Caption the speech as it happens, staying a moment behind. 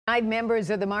Five members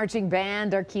of the marching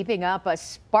band are keeping up a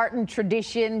Spartan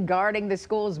tradition, guarding the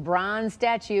school's bronze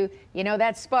statue. You know,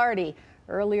 that's Sparty.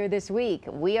 Earlier this week,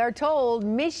 we are told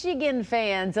Michigan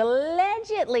fans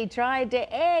allegedly tried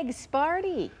to egg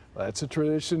Sparty. That's a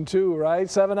tradition too, right?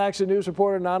 7 Action News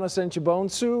reporter Nana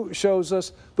Senchibonsu shows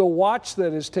us the watch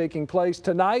that is taking place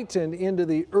tonight and into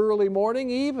the early morning,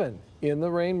 even in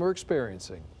the rain we're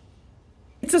experiencing.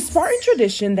 It's a Spartan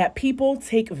tradition that people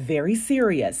take very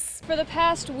serious. For the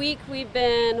past week, we've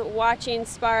been watching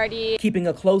Sparty, keeping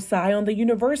a close eye on the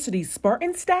university's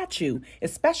Spartan statue,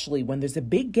 especially when there's a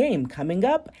big game coming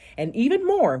up, and even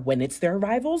more when it's their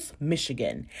rivals,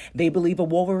 Michigan. They believe a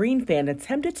Wolverine fan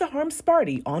attempted to harm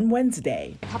Sparty on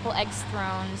Wednesday. A couple eggs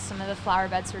thrown, some of the flower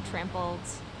beds were trampled,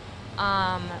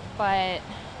 but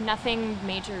nothing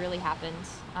major really happened.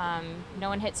 No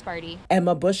one hit Sparty.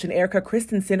 Emma Bush and Erica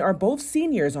Christensen are both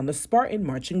seniors on the Spartan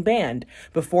marching band.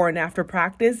 Before and after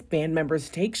practice, band members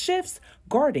take shifts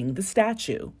guarding the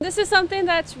statue. This is something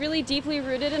that's really deeply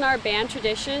rooted in our band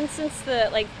tradition since the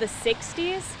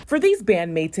 60s. For these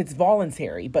bandmates, it's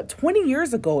voluntary, but 20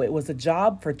 years ago, it was a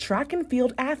job for track and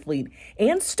field athlete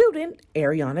and student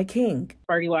Ariana King.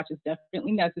 Sparty Watch is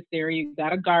definitely necessary. You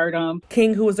gotta guard them.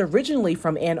 King, who was originally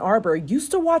from Ann Arbor,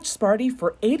 used to watch Sparty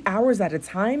for 8 hours at a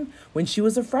time when she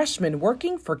was a freshman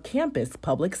working for campus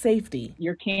public safety.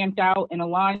 You're camped out in a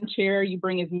lawn chair. You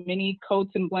bring as many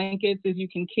coats and blankets as you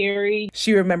can carry.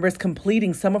 She remembers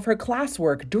completing some of her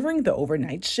classwork during the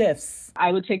overnight shifts.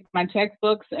 I would take my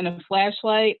textbooks and a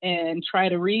flashlight and try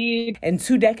to read. And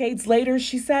 2 decades later,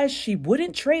 she says she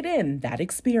wouldn't trade in that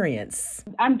experience.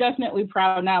 I'm definitely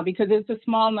proud now because it's a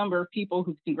small number of people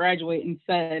who can graduate and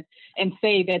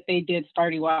say that they did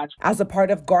Sparty Watch. As a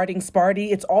part of guarding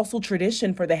Sparty, it's also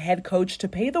tradition for the head coach to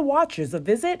pay the watchers a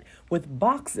visit with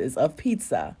boxes of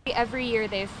pizza. Every year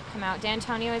they've come out.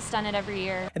 D'Antonio has done it every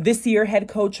year. This year, head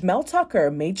coach Mel Tucker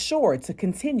made sure to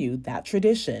continue that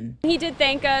tradition. He did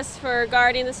thank us for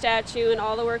guarding the statue and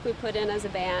all the work we put in as a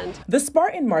band. The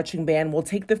Spartan marching band will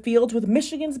take the field with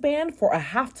Michigan's band for a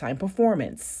halftime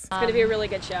performance. It's going to be a really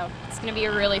good show. It's going to be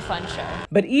a really fun show.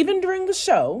 But even during the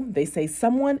show, they say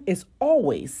someone is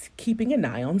always keeping an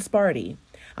eye on Sparty.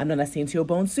 I'm Nana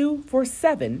Senchibonsu for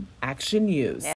 7 Action News.